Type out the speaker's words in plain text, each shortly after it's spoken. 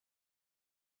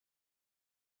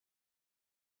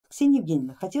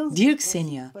Dear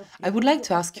Ksenia, I would like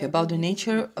to ask you about the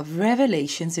nature of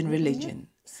revelations in religion.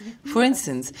 For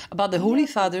instance, about the Holy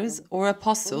Fathers or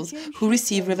Apostles who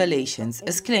receive revelations,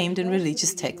 as claimed in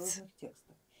religious texts.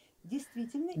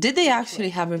 Did they actually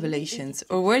have revelations,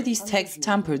 or were these texts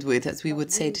tampered with, as we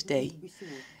would say today?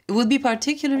 It would be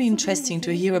particularly interesting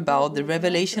to hear about the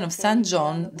revelation of St.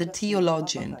 John the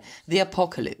Theologian, the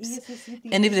Apocalypse.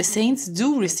 And if the saints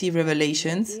do receive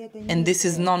revelations, and this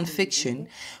is non-fiction,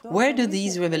 where do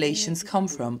these revelations come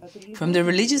from? From the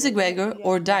religious egregor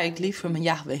or directly from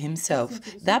Yahweh himself?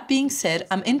 That being said,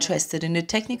 I'm interested in the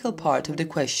technical part of the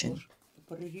question.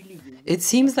 It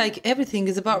seems like everything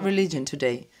is about religion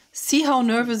today. See how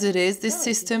nervous it is, this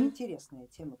system?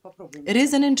 It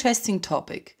is an interesting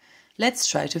topic. Let's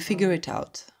try to figure it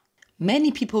out.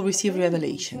 Many people receive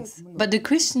revelations, but the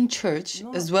Christian Church,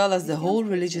 as well as the whole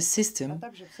religious system,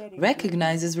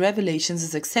 recognizes revelations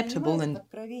as acceptable and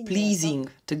pleasing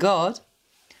to God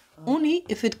only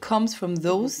if it comes from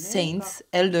those saints,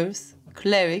 elders,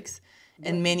 clerics,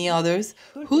 and many others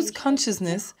whose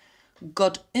consciousness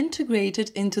got integrated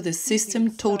into the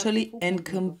system totally and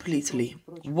completely,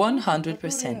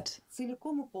 100%.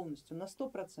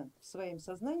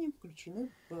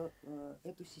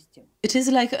 It is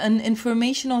like an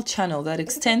informational channel that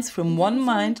extends from one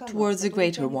mind towards a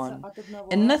greater one,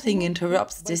 and nothing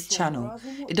interrupts this channel.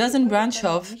 It doesn't branch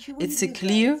off, it's a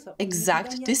clear,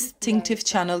 exact, distinctive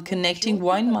channel connecting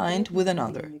one mind with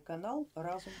another.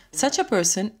 Such a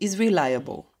person is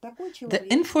reliable. The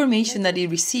information that he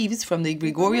receives from the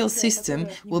egregorial system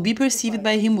will be perceived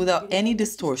by him without any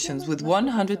distortions, with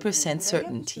 100%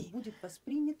 certainty.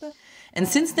 And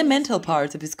since the mental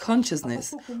part of his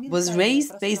consciousness was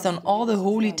raised based on all the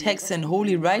holy texts and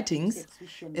holy writings,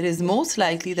 it is most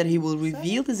likely that he will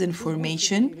reveal this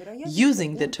information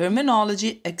using the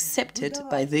terminology accepted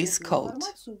by this cult.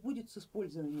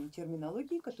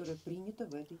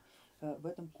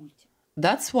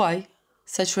 That's why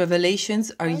such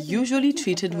revelations are usually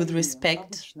treated with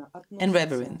respect and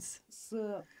reverence,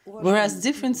 whereas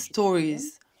different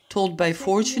stories told by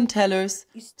fortune-tellers,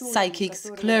 psychics,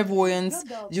 clairvoyants,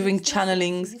 during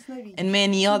channelings, and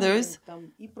many others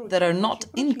that are not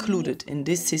included in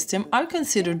this system are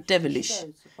considered devilish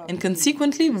and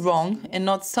consequently wrong and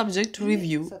not subject to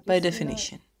review by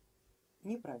definition.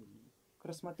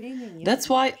 That's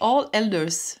why all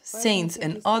elders, saints,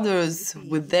 and others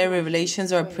with their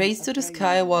revelations are praised to the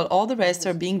sky while all the rest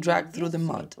are being dragged through the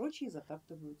mud.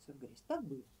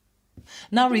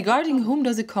 Now, regarding whom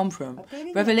does it come from?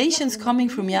 Revelations coming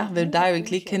from Yahweh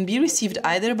directly can be received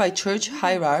either by church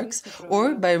hierarchs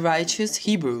or by righteous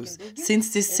Hebrews,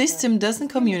 since this system doesn't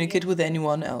communicate with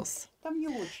anyone else.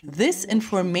 This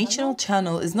informational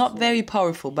channel is not very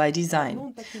powerful by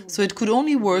design, so it could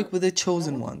only work with the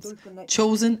chosen ones,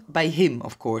 chosen by him,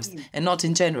 of course, and not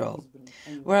in general.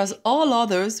 Whereas all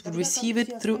others would receive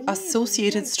it through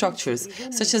associated structures,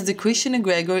 such as the Christian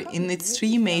egregor in its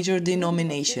 3 major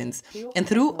denominations, and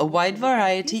through a wide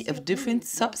variety of different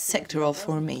subsectoral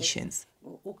formations.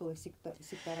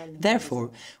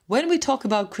 Therefore, when we talk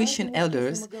about Christian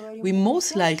elders, we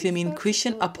most likely mean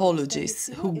Christian apologists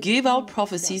who give out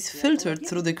prophecies filtered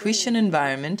through the Christian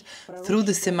environment, through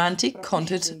the semantic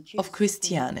content of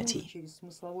Christianity.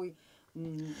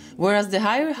 Whereas the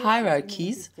higher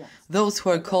hierarchies, those who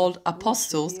are called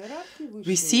apostles,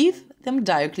 receive them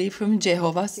directly from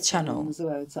Jehovah's channel.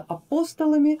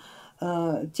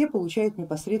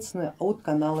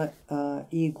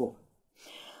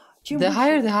 The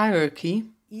higher the hierarchy,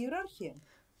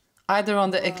 either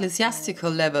on the ecclesiastical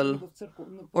level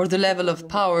or the level of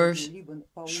power,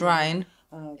 shrine,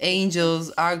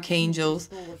 angels, archangels,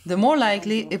 the more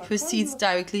likely it proceeds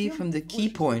directly from the key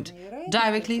point,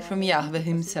 directly from Yahweh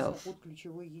himself.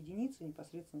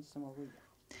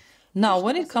 Now,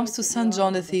 when it comes to St.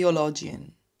 John the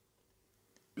Theologian,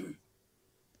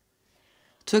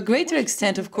 to a greater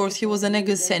extent, of course, he was an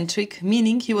egocentric,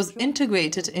 meaning he was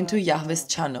integrated into Yahweh's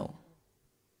channel.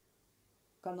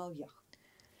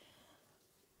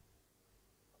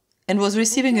 And was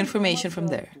receiving information from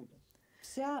there.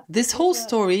 This whole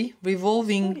story,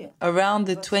 revolving around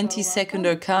the 22nd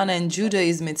arcana and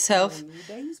Judaism itself,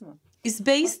 is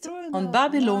based on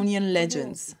Babylonian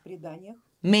legends,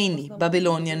 mainly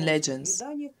Babylonian legends.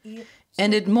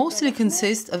 And it mostly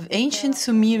consists of ancient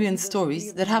Sumerian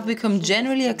stories that have become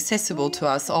generally accessible to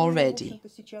us already.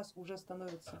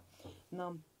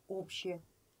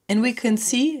 And we can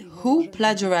see who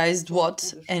plagiarized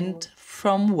what and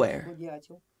from where.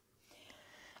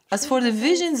 As for the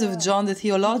visions of John the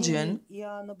Theologian,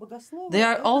 they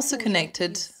are also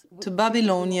connected to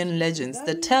Babylonian legends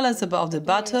that tell us about the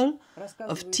battle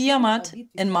of Tiamat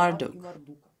and Marduk.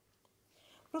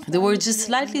 They were just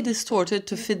slightly distorted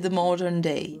to fit the modern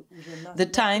day, the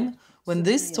time when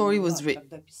this story was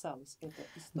written.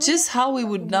 Just how we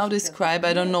would now describe,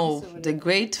 I don't know, the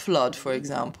Great Flood, for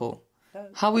example.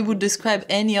 How we would describe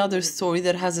any other story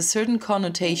that has a certain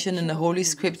connotation in the Holy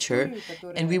Scripture,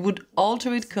 and we would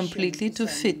alter it completely to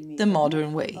fit the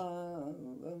modern way.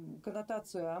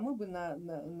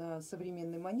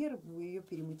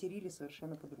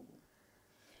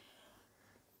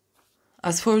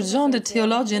 As for John the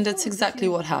Theologian, that's exactly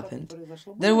what happened.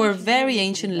 There were very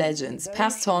ancient legends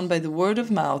passed on by the word of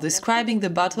mouth describing the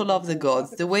battle of the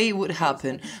gods, the way it would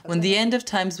happen, when the end of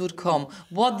times would come,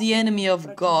 what the enemy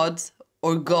of gods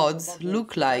or gods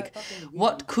look like,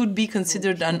 what could be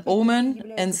considered an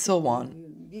omen, and so on.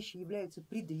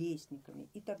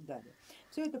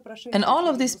 And all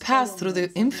of this passed through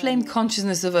the inflamed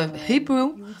consciousness of a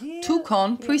Hebrew, took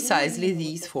on precisely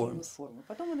these forms.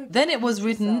 Then it was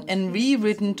written and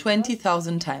rewritten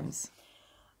 20,000 times.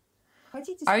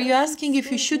 Are you asking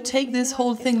if you should take this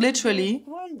whole thing literally?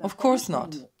 Of course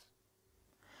not.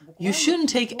 You shouldn't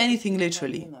take anything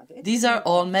literally. These are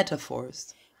all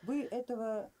metaphors.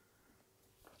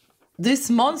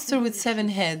 This monster with 7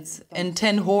 heads and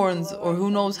 10 horns, or who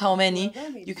knows how many,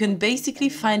 you can basically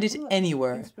find it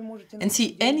anywhere and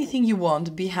see anything you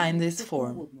want behind this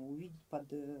form.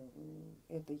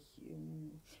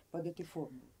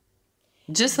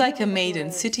 Just like a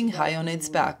maiden sitting high on its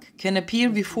back can appear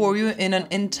before you in an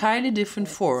entirely different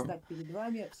form,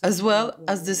 as well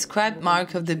as the scribed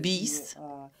mark of the beast,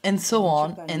 and so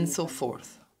on and so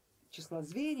forth.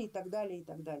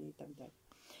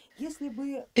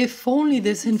 If only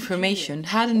this information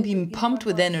hadn't been pumped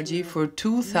with energy for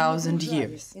 2,000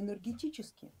 years.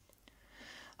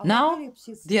 Now,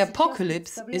 the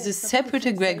apocalypse is a separate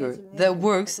egregor that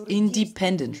works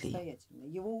independently.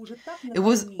 It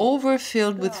was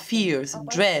overfilled with fears,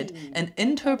 dread, and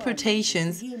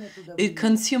interpretations. It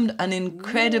consumed an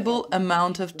incredible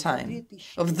amount of time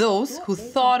of those who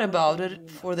thought about it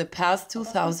for the past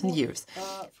 2,000 years.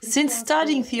 Since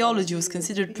studying theology was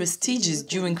considered prestigious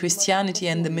during Christianity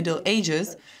and the Middle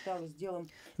Ages,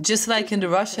 just like in the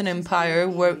Russian Empire,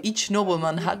 where each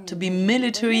nobleman had to be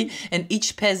military and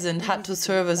each peasant had to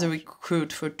serve as a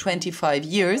recruit for 25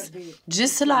 years,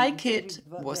 just like it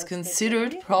was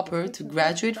considered proper to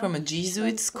graduate from a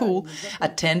Jesuit school,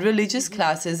 attend religious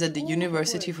classes at the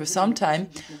university for some time,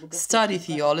 study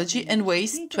theology and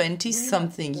waste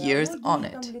 20-something years on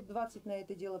it.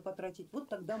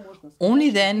 Only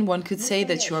then one could say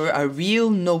that you are a real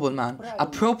nobleman, a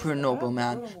proper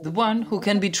nobleman, the one who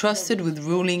can be trusted with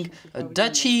ruling a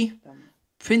duchy,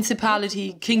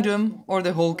 principality, kingdom, or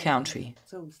the whole country.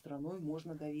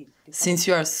 Since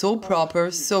you are so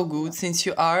proper, so good, since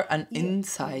you are an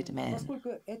inside man.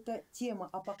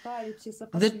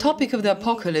 The topic of the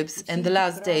apocalypse and the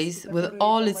last days, with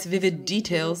all its vivid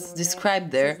details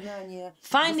described there,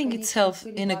 finding itself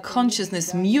in a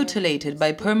consciousness mutilated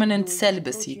by permanent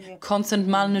celibacy, constant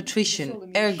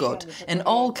malnutrition, ergot, and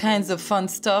all kinds of fun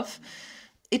stuff,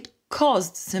 it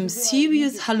caused some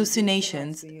serious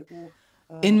hallucinations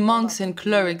in monks and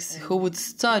clerics who would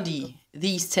study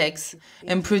these texts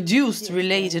and produced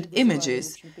related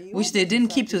images, which they didn't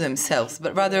keep to themselves,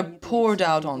 but rather poured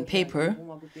out on paper.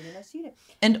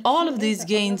 And all of this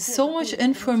gained so much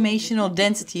informational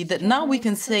density that now we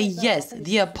can say, yes,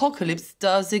 the apocalypse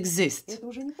does exist.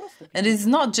 And it's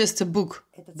not just a book,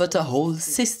 but a whole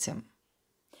system.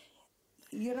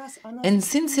 And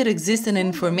since it exists in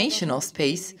informational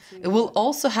space, it will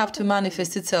also have to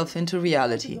manifest itself into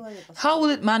reality. How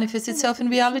will it manifest itself in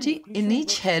reality? In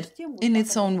each head, in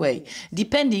its own way,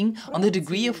 depending on the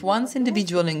degree of one's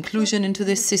individual inclusion into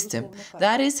this system.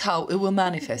 That is how it will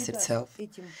manifest itself.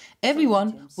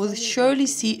 Everyone will surely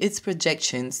see its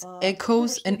projections,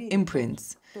 echoes, and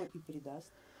imprints.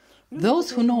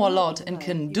 Those who know a lot and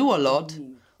can do a lot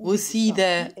will see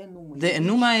the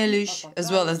Enuma Elish,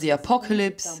 as well as the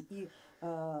Apocalypse,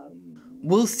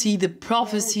 will see the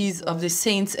prophecies of the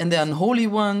saints and the unholy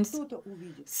ones.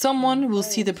 Someone will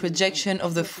see the projection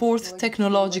of the 4th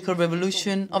technological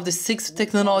revolution, of the 6th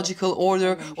technological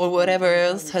order, or whatever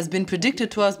else has been predicted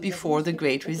to us before the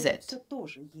Great Reset.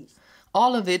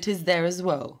 All of it is there as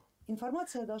well.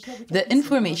 The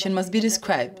information must be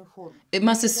described. It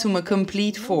must assume a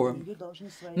complete form.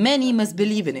 Many must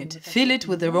believe in it, fill it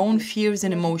with their own fears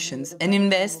and emotions, and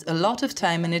invest a lot of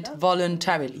time in it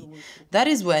voluntarily. That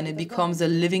is when it becomes a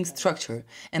living structure,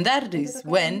 and that is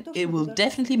when it will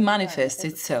definitely manifest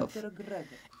itself.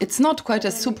 It's not quite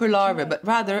a super larva, but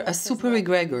rather a super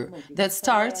egregor that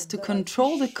starts to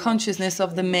control the consciousness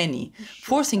of the many,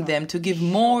 forcing them to give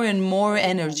more and more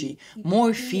energy,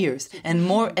 more fears, and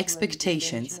more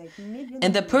expectations.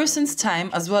 And the person's time,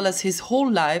 as well as his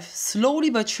whole life, slowly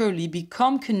but surely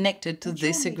become connected to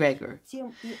this egregor.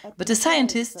 But a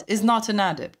scientist is not an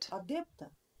adept.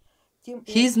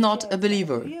 He is not a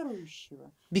believer,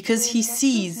 because he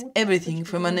sees everything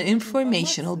from an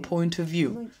informational point of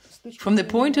view, from the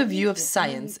point of view of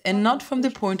science, and not from the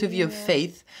point of view of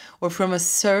faith or from a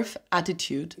serf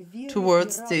attitude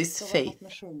towards this faith.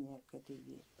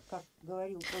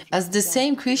 As the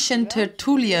same Christian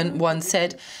Tertullian once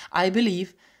said, I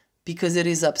believe because it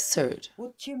is absurd.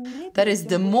 That is,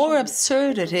 the more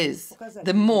absurd it is,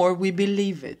 the more we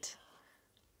believe it.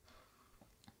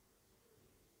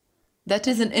 That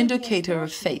is an indicator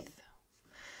of faith.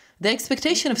 The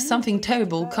expectation of something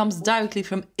terrible comes directly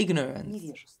from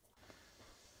ignorance.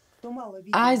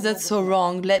 Eyes that saw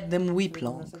wrong, let them weep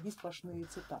long.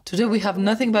 Today we have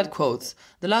nothing but quotes.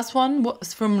 The last one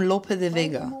was from Lope de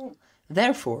Vega.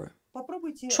 Therefore,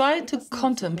 try to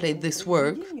contemplate this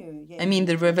work, I mean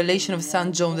the revelation of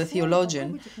St. John the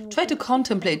Theologian, try to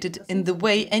contemplate it in the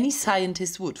way any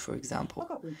scientist would, for example.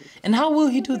 And how will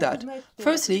he do that?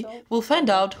 Firstly, we'll find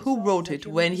out who wrote it,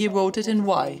 when he wrote it and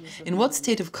why, in what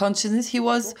state of consciousness he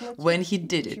was when he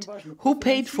did it, who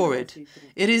paid for it.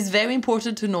 It is very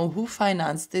important to know who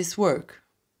financed this work.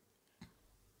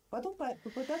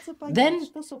 Then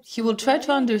he will try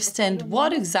to understand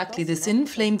what exactly this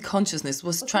inflamed consciousness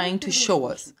was trying to show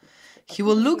us. He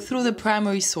will look through the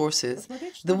primary sources,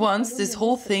 the ones this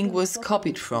whole thing was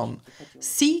copied from,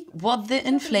 see what the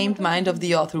inflamed mind of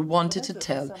the author wanted to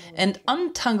tell, and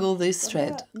untangle this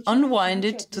thread, unwind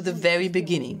it to the very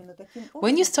beginning.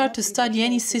 When you start to study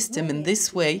any system in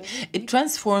this way, it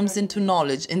transforms into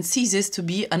knowledge and ceases to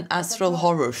be an astral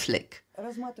horror flick.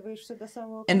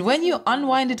 And when you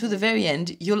unwind it to the very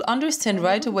end, you'll understand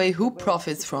right away who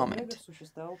profits from it,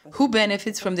 who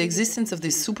benefits from the existence of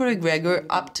this super egregor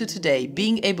up to today,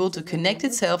 being able to connect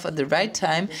itself at the right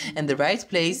time and the right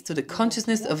place to the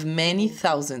consciousness of many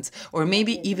thousands, or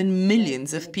maybe even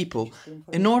millions of people,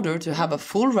 in order to have a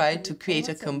full right to create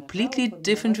a completely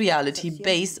different reality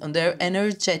based on their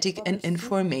energetic and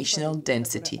informational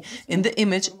density, in the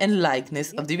image and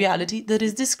likeness of the reality that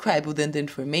is described within the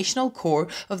informational core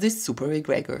of this super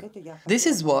egregor. This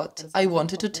is what I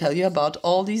wanted to tell you about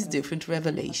all these different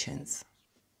revelations.